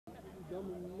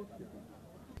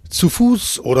Zu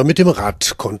Fuß oder mit dem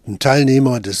Rad konnten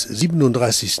Teilnehmer des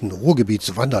 37.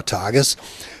 Ruhrgebietswandertages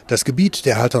das Gebiet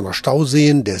der Halterner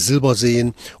Stauseen, der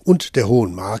Silberseen und der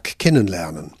Hohen Mark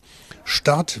kennenlernen.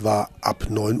 Start war ab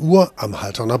 9 Uhr am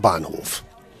Halterner Bahnhof.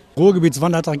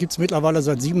 Ruhrgebietswandertag gibt es mittlerweile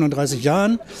seit 37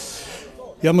 Jahren.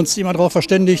 Wir haben uns immer darauf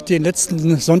verständigt, den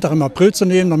letzten Sonntag im April zu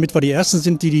nehmen, damit wir die Ersten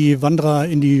sind, die die Wanderer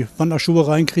in die Wanderschuhe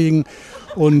reinkriegen.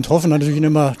 Und hoffen natürlich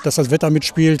immer, dass das Wetter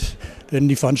mitspielt, denn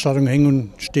die Veranstaltungen hängen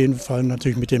und stehen fallen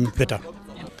natürlich mit dem Wetter.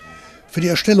 Für die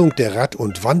Erstellung der Rad-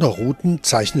 und Wanderrouten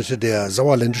zeichnete der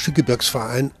sauerländische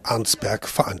Gebirgsverein Arnsberg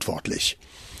verantwortlich.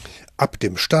 Ab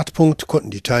dem Startpunkt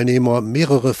konnten die Teilnehmer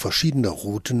mehrere verschiedene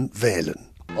Routen wählen.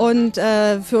 Und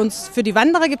für die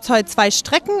Wanderer gibt es heute 2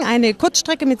 Strecken, eine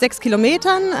Kurzstrecke mit 6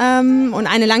 Kilometern und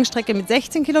eine Langstrecke mit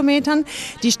 16 Kilometern.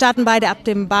 Die starten beide ab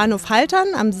dem Bahnhof Haltern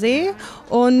am See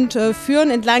und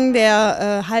führen entlang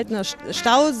der Halterner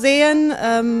Stauseen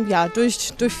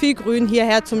durch viel Grün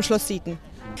hierher zum Schloss Sythen.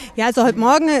 Ja, also heute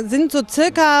Morgen sind so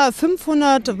circa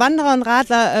 500 Wanderer und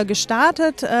Radler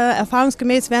gestartet.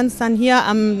 Erfahrungsgemäß werden es dann hier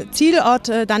am Zielort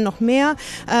dann noch mehr.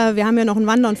 Wir haben ja noch ein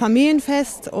Wander- und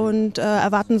Familienfest und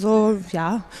erwarten so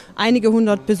einige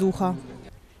hundert Besucher.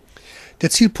 Der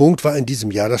Zielpunkt war in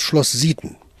diesem Jahr das Schloss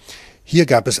Sythen. Hier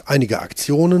gab es einige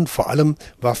Aktionen, vor allem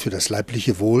war für das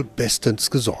leibliche Wohl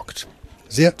bestens gesorgt.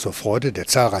 Sehr zur Freude der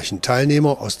zahlreichen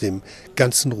Teilnehmer aus dem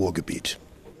ganzen Ruhrgebiet.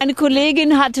 Eine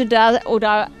Kollegin hatte da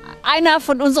oder einer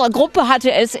von unserer Gruppe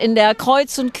hatte es in der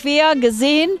Kreuz und Quer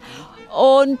gesehen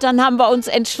und dann haben wir uns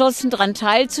entschlossen, daran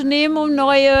teilzunehmen, um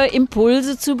neue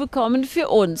Impulse zu bekommen für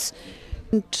uns.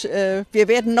 Und wir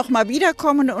werden nochmal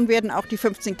wiederkommen und werden auch die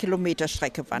 15 Kilometer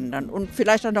Strecke wandern und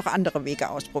vielleicht auch noch andere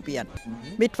Wege ausprobieren.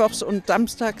 Mittwochs und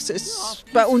samstags ist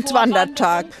bei uns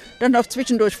Wandertag, dann noch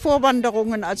zwischendurch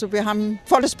Vorwanderungen, also wir haben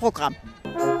volles Programm.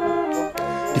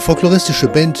 Die folkloristische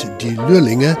Band Die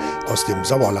Lürlinge aus dem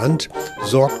Sauerland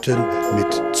sorgten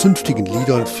mit zünftigen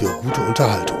Liedern für gute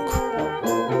Unterhaltung.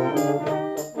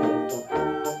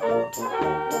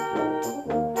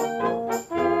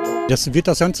 Das wird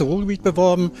das ganze Ruhrgebiet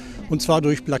beworben, und zwar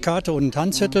durch Plakate und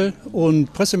Handzettel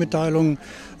und Pressemitteilungen.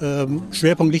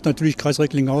 Schwerpunkt liegt natürlich Kreis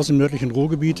Recklinghausen im nördlichen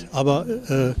Ruhrgebiet, aber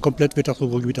komplett wird das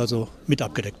Ruhrgebiet also mit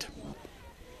abgedeckt.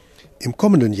 Im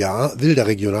kommenden Jahr will der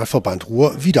Regionalverband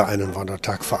Ruhr wieder einen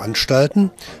Wandertag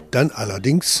veranstalten, dann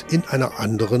allerdings in einer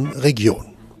anderen Region.